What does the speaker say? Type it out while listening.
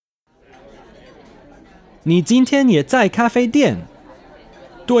你今天也在咖啡店？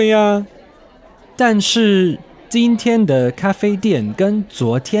对呀，但是今天的咖啡店跟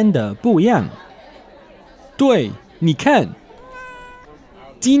昨天的不一样。对，你看，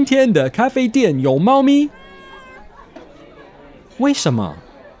今天的咖啡店有猫咪。为什么？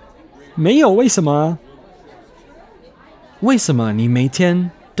没有为什么啊？为什么你每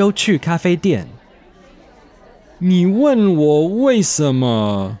天都去咖啡店？你问我为什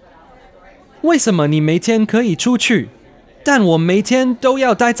么？为什么你每天可以出去，但我每天都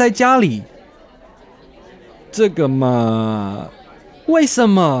要待在家里？这个嘛，为什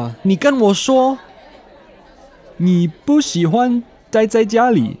么？你跟我说。你不喜欢待在家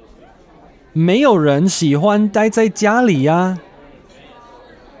里？没有人喜欢待在家里呀。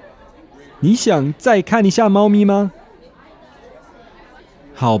你想再看一下猫咪吗？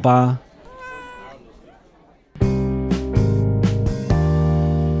好吧。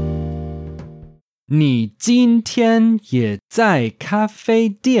你今天也在咖啡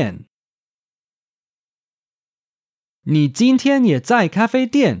店？你今天也在咖啡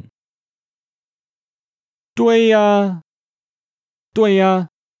店？对呀，对呀。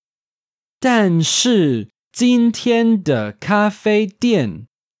但是今天的咖啡店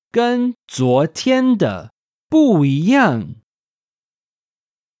跟昨天的不一样。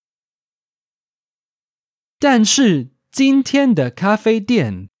但是今天的咖啡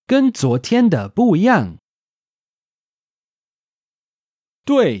店跟昨天的不一样。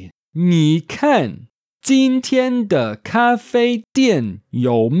对，你看，今天的咖啡店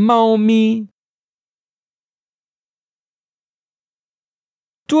有猫咪。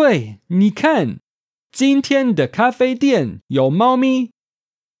对，你看，今天的咖啡店有猫咪。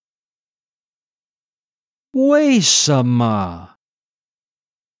为什么？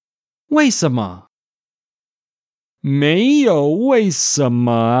为什么？没有为什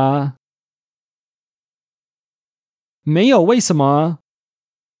么啊？没有为什么啊？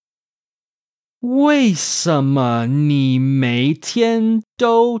为什么你每天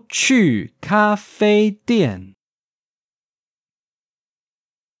都去咖啡店？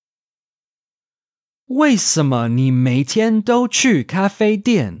为什么你每天都去咖啡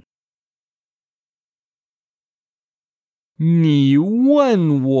店？你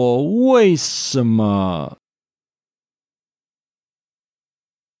问我为什么？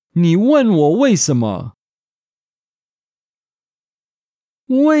你问我为什么？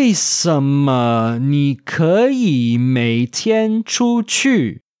为什么你可以每天出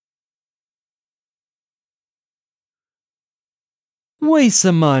去？为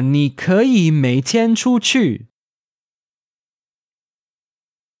什么你可以每天出去？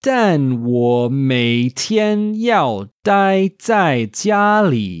但我每天要待在家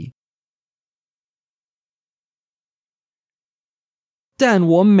里。但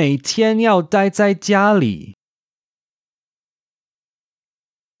我每天要待在家里。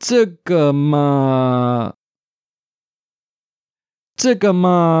这个嘛，这个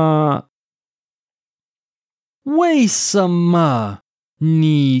嘛，为什么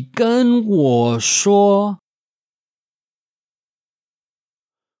你跟我说？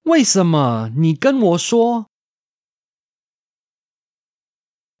为什么你跟我说？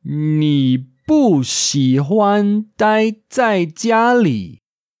你不喜欢待在家里？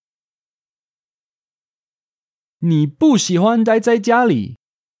你不喜欢待在家里？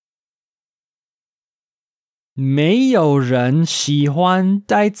没有人喜欢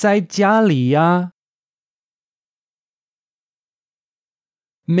待在家里呀。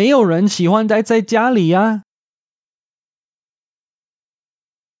没有人喜欢待在家里呀。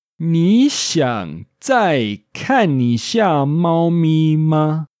你想再看一下猫咪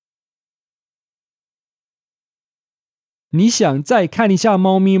吗？你想再看一下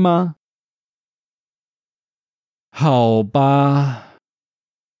猫咪吗？好吧，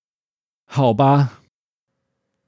好吧。